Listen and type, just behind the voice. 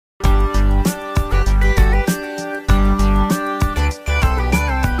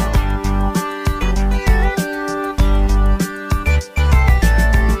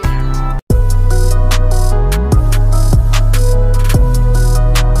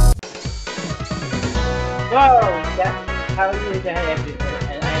Whoa! That, how you did that happen?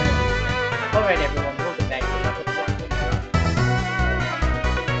 And alright everyone, welcome back to another episode.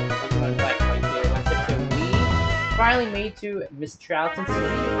 Black White here. Last episode we finally made to Miss Troughton's city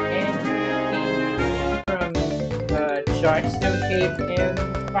and came from Sharkstone Cave and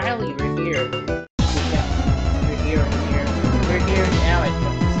finally we're here. We're here. We're here now at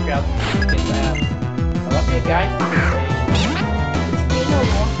Miss Troughton's city. I love you guys for today. It's been a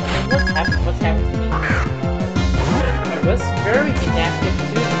long time. What's happened to me? I was very inactive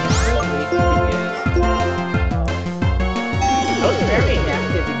too recently because I was very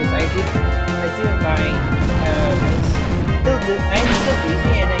inactive because I do my I'm still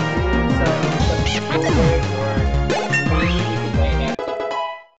busy and I do some schoolwork or maybe because I have to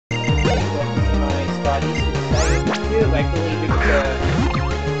focus on my studies because I do actually because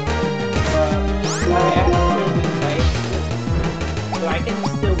I actually so I can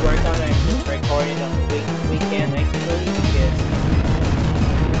still work on it and just record it on the weekend actually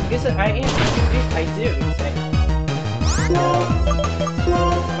because I am I do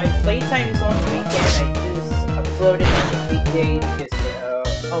my playtime is on the weekend. I just upload it on the weekday because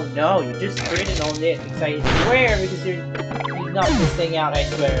oh no, you just screwed it on it because I swear because you're not missing out, I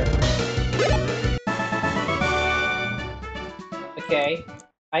swear. Okay.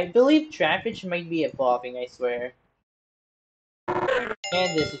 I believe traffic might be evolving, I swear. And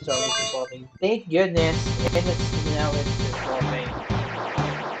this is always evolving. Thank goodness. And now it's evolving.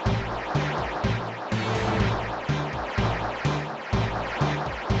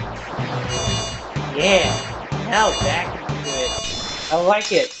 Yeah! Now back into it. I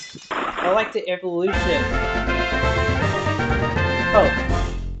like it. I like the evolution.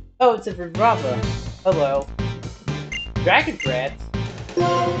 Oh, it's a Vibrava. Hello. Dragon Breath?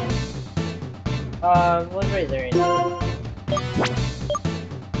 What am I learning?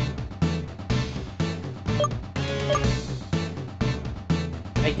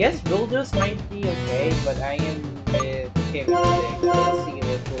 I guess Bulldoze might be okay, but I am okay with it. Let's see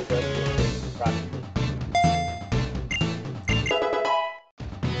what Bulldoze will do, probably.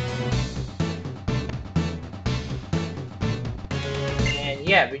 And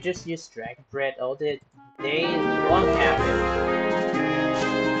yeah, we just used Dragon Bread all the day long after.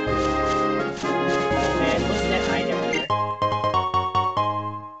 And what's that item here?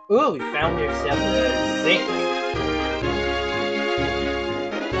 Ooh, we found ourselves a zinc.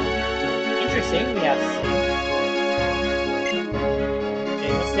 Interesting, we have zinc.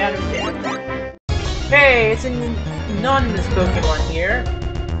 And what's that over there? Hey, it's an anonymous Pokémon here.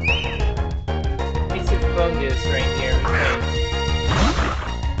 It's a fungus right here.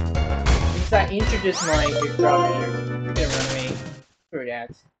 Because I introduced my big brother here. You're gonna run away through that.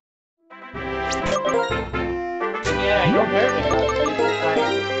 Yeah, I don't hurt him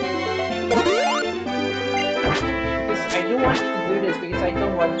because I do want to do this because I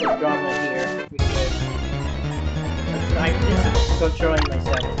don't want the drama here because I'm just controlling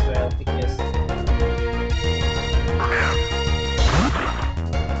myself as well because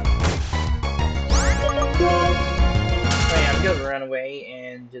I'm gonna run away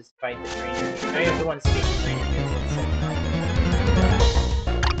and just fight the trainer. I don't want to skip the trainer here.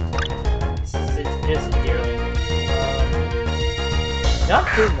 It's just a dearly. Not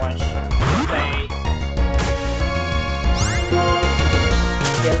too much.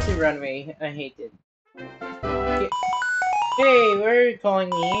 Yeah, let's run away. I hate it. Okay. Hey, where are you calling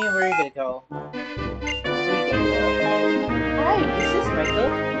me? Where are you gonna call? Hi, is this Michael?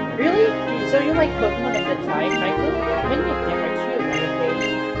 Really? So you like Pokemon at the time, Michael? Many of them are cute, aren't they?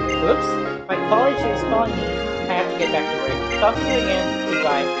 Oops, my college is calling me. I have to get back to work. Talk to you again.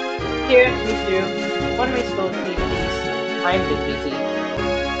 Goodbye. Here, me too. What am I supposed to do, please? I'm a bit busy.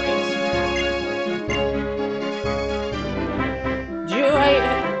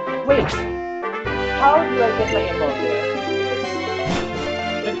 Wait, how do I get my Emolga?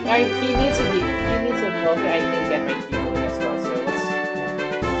 But he needs a Emolga, I can get my Duo as well, so let's...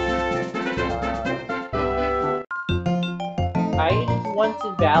 I want to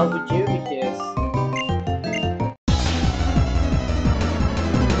battle with you because...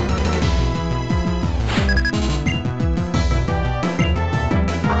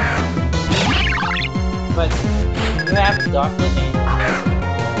 But you have Doctor and...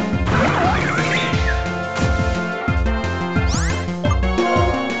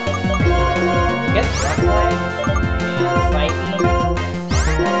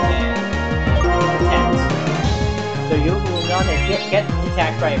 So you will not get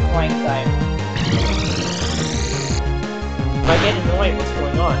attacked by a flying type. If I get annoyed, what's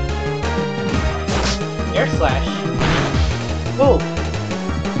going on? Air slash. Oh!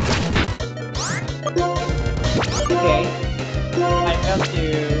 Okay, I'm going to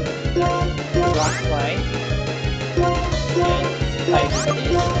rock slide and I do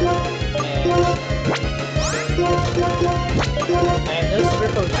this, and I have no super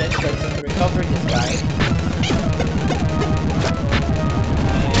potions. Let's recover this guy.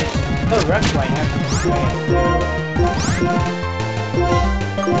 And oh, rock slide.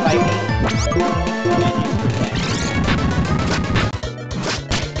 I have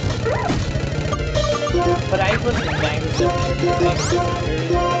but I put the language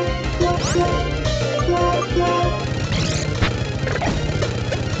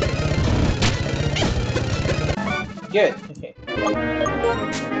good. Okay.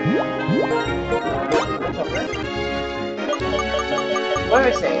 What do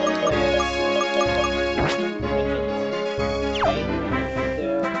I say?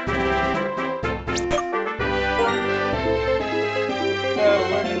 So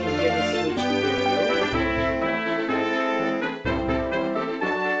we're going to get a switch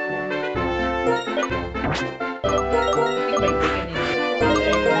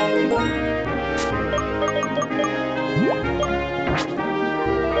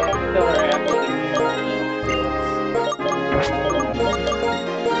don't worry, I'm taking it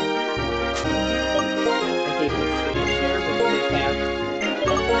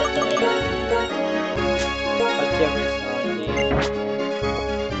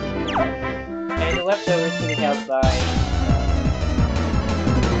and the leftovers can be held by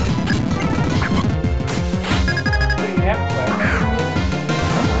what do you have left?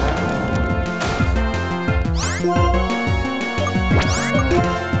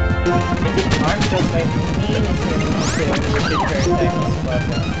 I think arm shows my mean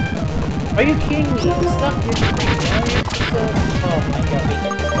are you kidding me? Stop your screen now, you're so... Oh my god, we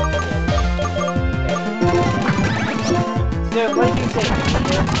can so, what did you say?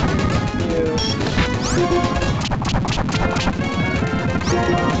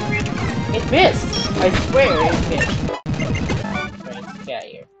 It missed! I swear it missed. Right, get out of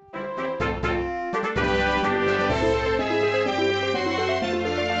here.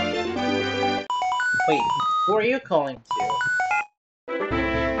 Wait, who are you calling to?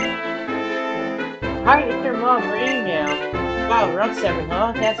 Hi, it's your mom. Where are you now? Wow, round 7,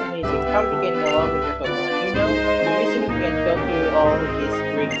 huh? That's amazing. How are you getting along with your Pokemon? You know, the reason we can go through all of these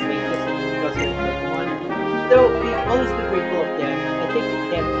great stages is because of the Pokemon. So, we always be grateful of them. I take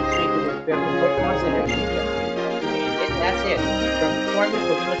them to straight to the Pokemon Pokemon Center to meet them. And that's it. From Farming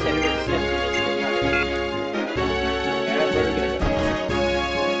Pokemon Center to the Center to this Pokemon. Yeah, where are we gonna go?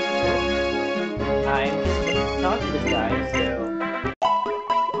 I'm just gonna talk to this guy, so...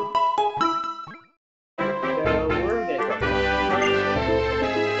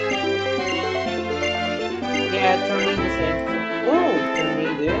 Yeah, tornadoes and... Oh,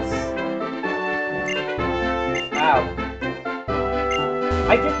 tornadoes. Wow.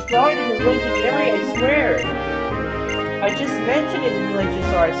 I just saw it in the Legend area, I swear. I just mentioned it in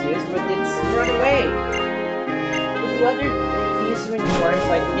Legend Arceus, but it's run away. With the other Eastern forms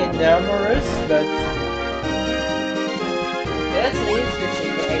like Indominus, but... That's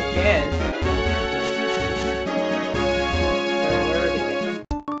interesting, but I can.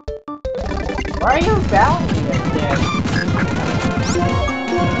 Why are you balancing it then?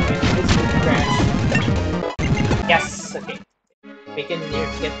 Yes! Okay. We can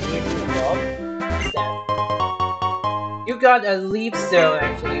get near to the wall. What's that? You got a leaf stone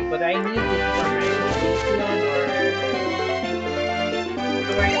actually, but I need it for my leaf stone or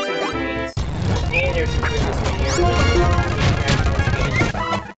storing certain things. And there's some goodness right here.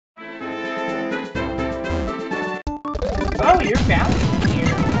 Oh, you're balancing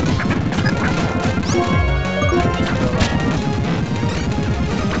here.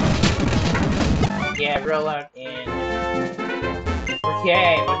 Yeah, roll out and...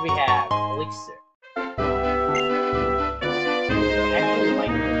 Okay, what do we have? Elixir. I actually like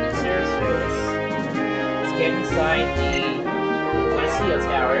Elixir, so let's get inside the Glacio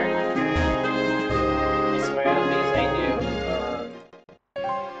Tower. I swear I'll do as I do.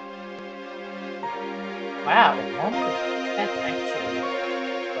 Wow, that's actually...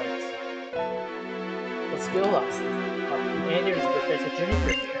 But... Let's go up. And there's Professor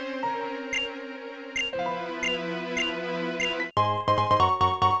Juniper here.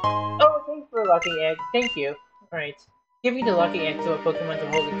 Oh, thanks for the lucky egg. Thank you. Alright. Giving the lucky egg to a Pokemon to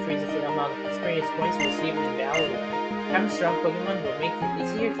hold increases the amount of experience points received in value. Having strong Pokemon will make it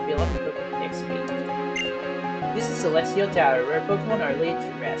easier to build up the Pokemon XP. This is Celestial Tower, where Pokemon are laid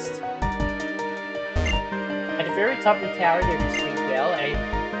to rest. At the very top of the tower, there's a street bell. I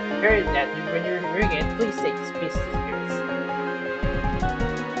heard that when you're ringing it, please take this piece of spirits.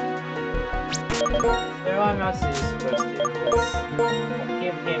 So I'm also supposed to just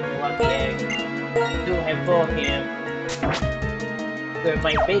give him lucky egg to have for him. So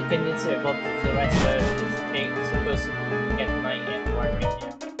my bacon is able to the rest of this thing is supposed to get my N1 right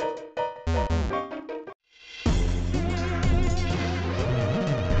now.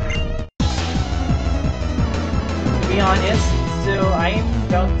 To be honest, so I'm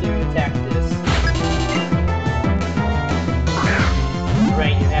about to attack this.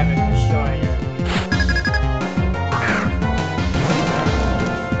 Right, you have a destroyer.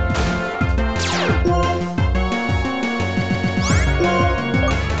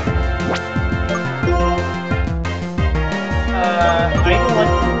 I don't want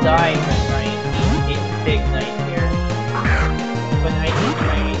to die when I eat Big Night here. When I eat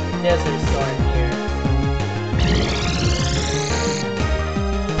my Desert Storm here.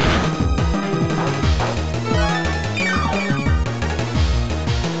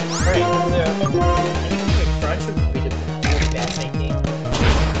 Alright, so I think a crunch would be the best, I think.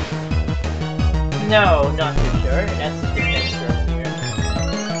 No, not for sure. That's the defense from here.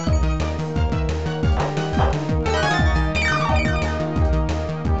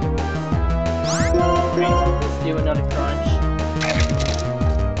 Alright, let's do another crunch.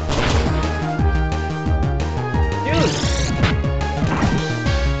 Dude!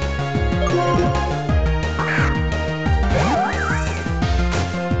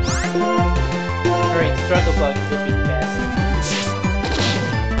 Alright, struggle bug would be the best.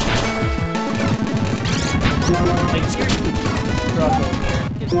 Like, seriously, struggle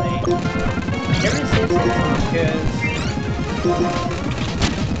here, because ever since because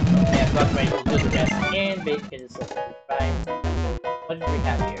yeah, block right will do the best, and bacon is also fine. What do we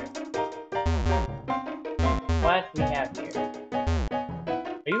have here? What we have here?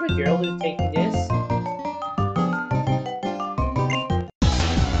 Are you a girl who's taking this?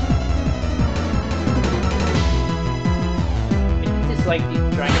 It's like the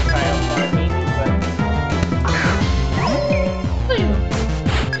Dragon Trial card maybe, but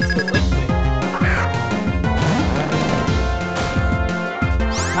it's the liquid.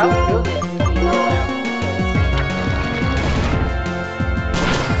 How good is it to be allowed?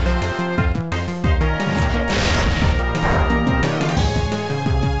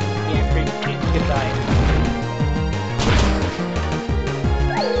 Yeah, pretty goodbye.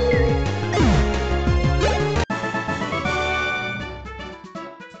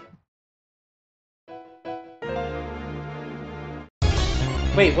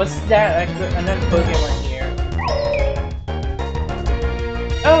 Wait, what's that? Another Pokemon here.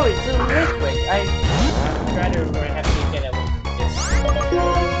 Oh, it's a liquid. I try to remember. I have to get it.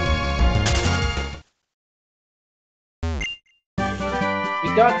 We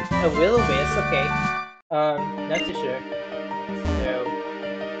got a Will-O-Wisp. Okay. Not too sure. So,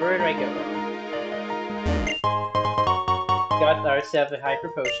 where did I go? Got ourselves a Hyper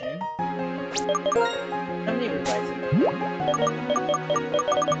Potion. How many revives?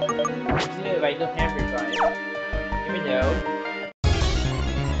 If I don't have revive, here we go.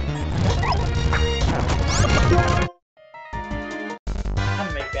 I'm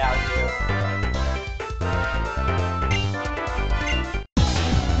my value.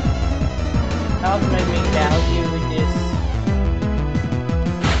 How's my main value with this?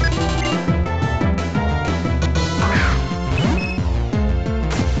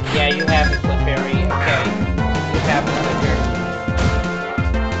 Yeah, you have a Clefairy. Okay, you have another berry.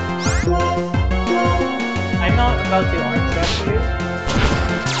 I'm not about to arm trust you.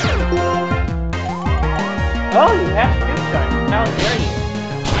 Oh, you have two stars. How dare you?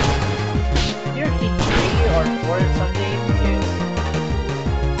 You're T3 or 4 or something, because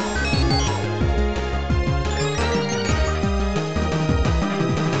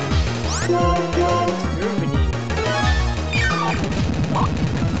you're beneath.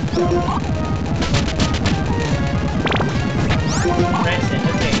 Branson,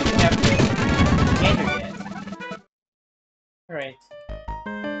 okay, you have this. And you're dead. Alright.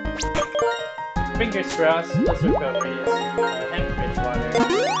 Fingers crossed, let's recover this. Thank you, Bridgewater.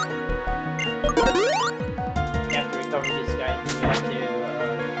 You have to recover this guy. You have to,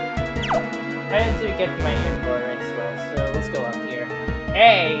 I have to get my info as well, so let's go up here.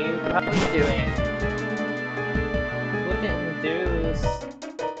 Hey, how are you doing? What did we do?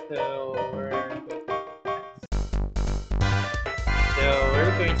 So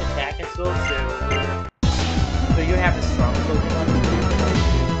we're going to attack as well, so you have a strong Pokemon.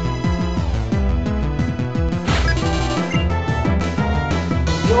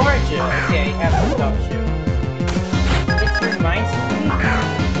 Georgia! Okay, I have a dog shoe. It reminds me of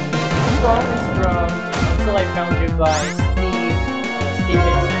songs from Until I Found You by Steve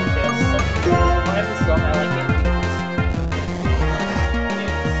Sanchez.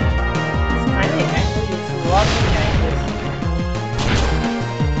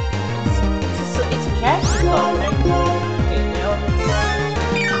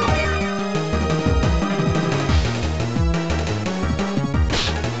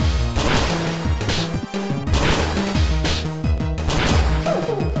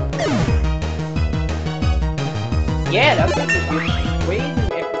 that's a good way to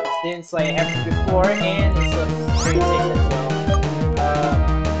echo since I have it before and it's a straight 6 as well.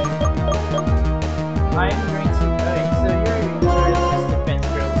 I'm going to. Alright, so you're sort of just defense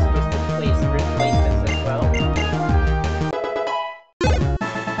girls with replacements as well. And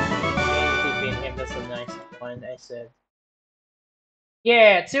defeat him, that's a nice one, I said.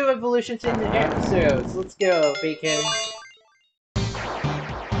 Yeah, 2 evolutions in the episodes. Let's go, Bacon.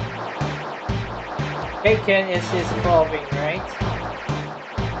 Bacon is evolving, right?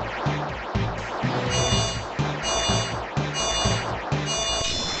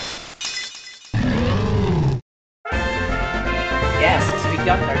 Yes, we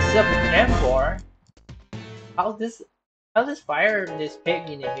got ourselves an Ember. I'll just fire this pig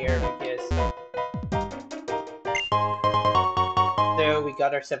in here because so we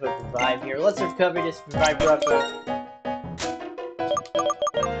got ourselves a revive here. Let's recover this revive rubber.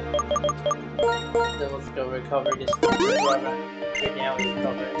 So let's go recover this rubber. Right now we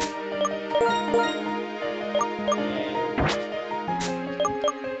recover it.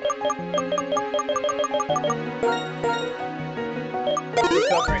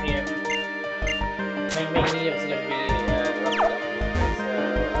 Recover him. My medium is gonna be leveled up. So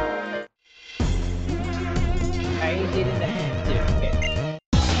I didn't have to. Okay.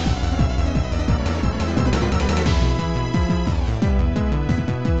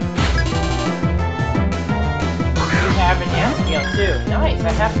 You have an Aspeon too. Nice. I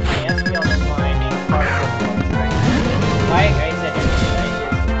have my Aspeon in my particle launch right now. Hi guys, I mentioned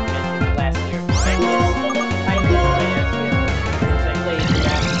last year. I missed my Aspeon because I played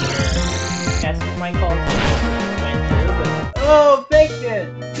last year. As my call went through, but oh, Bacon!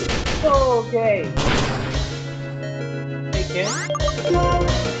 Okay. Bacon.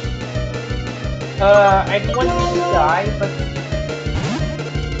 I don't want you to die, but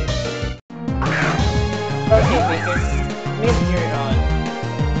okay, Bacon. We have to turn on.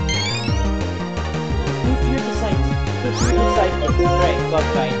 You fear the sight. You fear the sight. Right, bug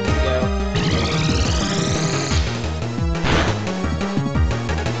bite. Go.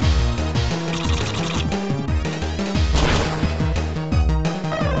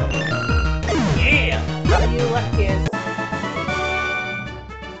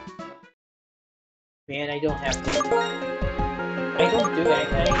 Man, I don't have to. I don't do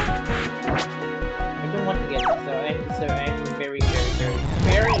anything. I don't want to get it, so I'm very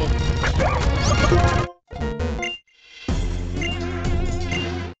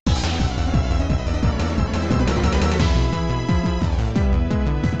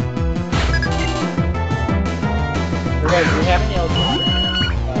right, we have an Elder.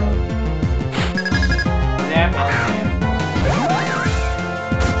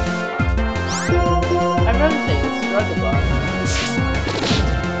 I'm going to say it's struggle bug.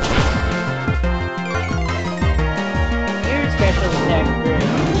 Your special attack very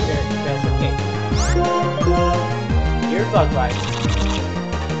okay. Your bug bite.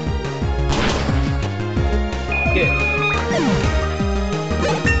 Good.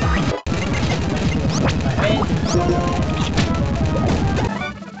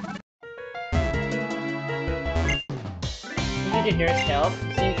 You need a nurse help?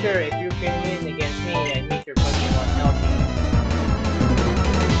 Sinker, if you can win against me, I'd make your Pokemon help me.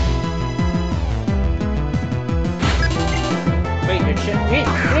 Wait, your ship. Wait,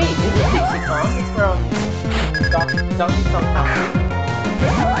 is it Dixie Kong? It's from Donkey Kong Country.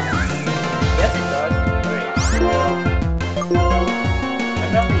 Yes, it does. Great.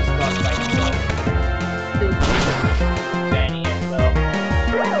 I'm not really strong by myself. Still Danny as well.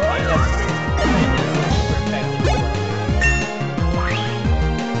 And that's great.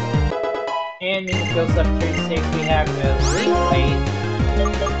 And in the Ghost of 36, we have the Link Blade.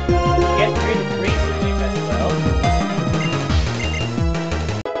 Get rid of Razor Whip as well.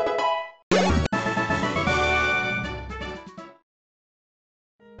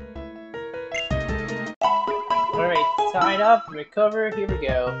 Alright, sign up, recover, here we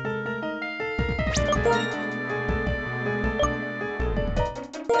go.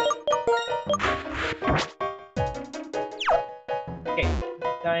 Okay,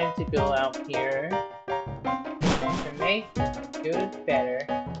 time to go out here to make good better.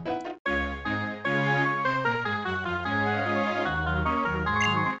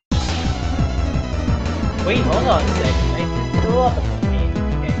 Wait, hold on a second. I just did a lot of things.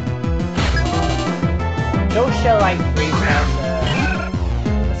 Okay. Joe shall I bring out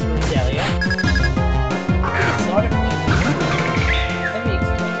Miss Roselia? It's sort of me. Let me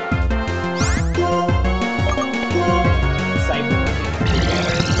explain. Cyber.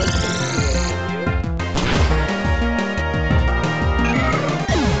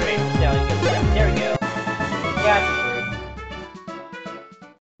 There we go. That's approved.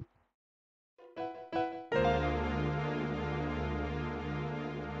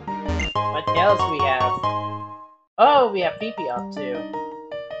 What else we have? Oh, we have PP up too.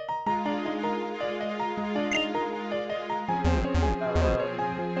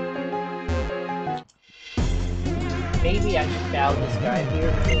 Maybe I should battle this guy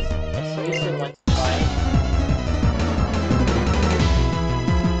here because I used to want to fight.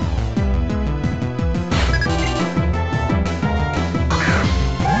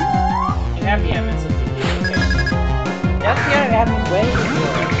 You have the elements of the game, okay. That's the other I've been waiting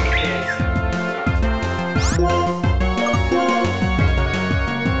for.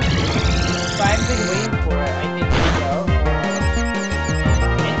 So I've been waiting for it, I think we go.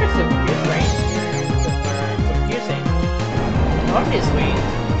 Enters some good range here. Confusing. Obviously.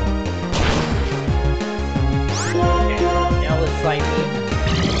 Okay, now let's slide me.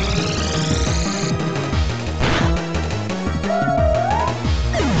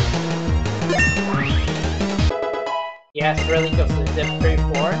 Yes, really goes to zip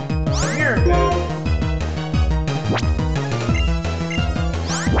 3-4. Here we go.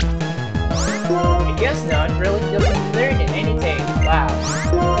 I guess not, really doesn't learn anything. Wow.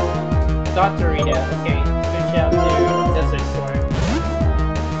 Dr. Rita, okay. Switch out to Desert Storm.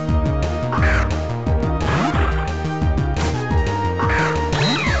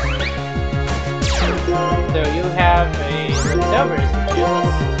 So you have a leftovers, which is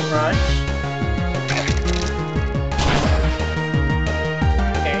crunch.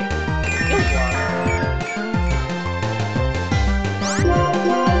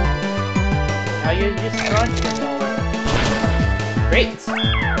 Now you just crunch it over. Great!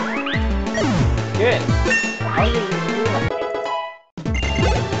 Good! How you doing it?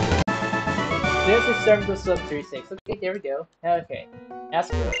 This is Circle Sub 36. Okay, there we go. Okay.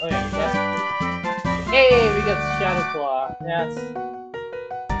 Ask her. Oh yeah, ask her. Hey, we got Shadow Claw. That's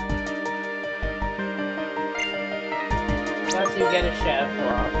you get a Shadow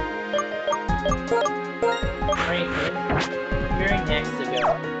Claw. Right here. You're next to go.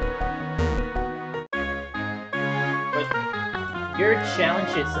 But your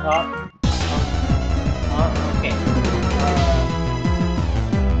challenge is up. Okay.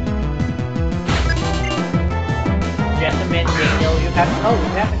 Gentleman Daniel, you have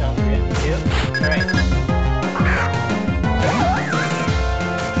an upgrade too. Alright.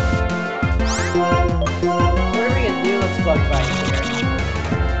 What are we gonna do? Let's bug fight here.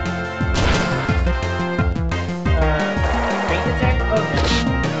 Range attack? Oh no.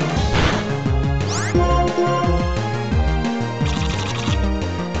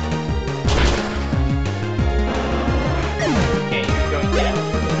 Okay, you're going down.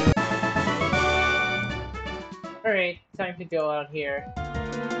 Alright, time to go out here.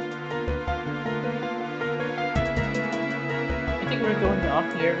 I think we're going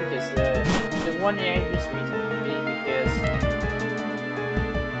off here because the one dangerous reason because.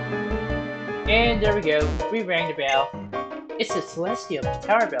 And there we go. We rang the bell. It's the Celestial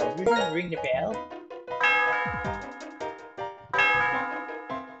Tower Bell. We're gonna ring the bell.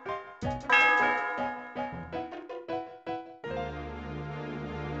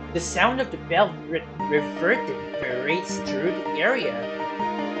 The sound of the bell reverberates through the area.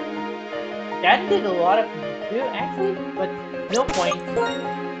 That did a lot of good, actually, but no point.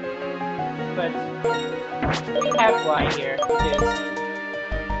 But we have fly here, because...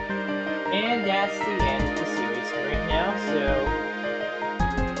 And that's the end of the series right now, so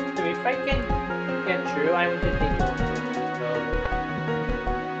if I can get through, I'm going to take it. So,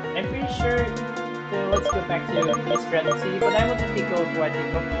 I'm pretty sure, so let's go back to Miss Random City, but I want to take over what I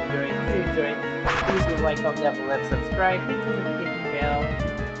hope you enjoyed. If you enjoyed, please do like, comment down below, and subscribe, hit the notification bell.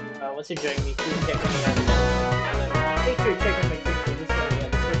 Once you're joining me, please check me out. Make sure to check out my Twitter, this video,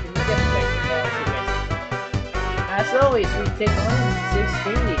 and description, and get the next email. As always, we take on 6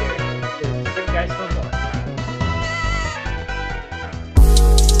 stream leader.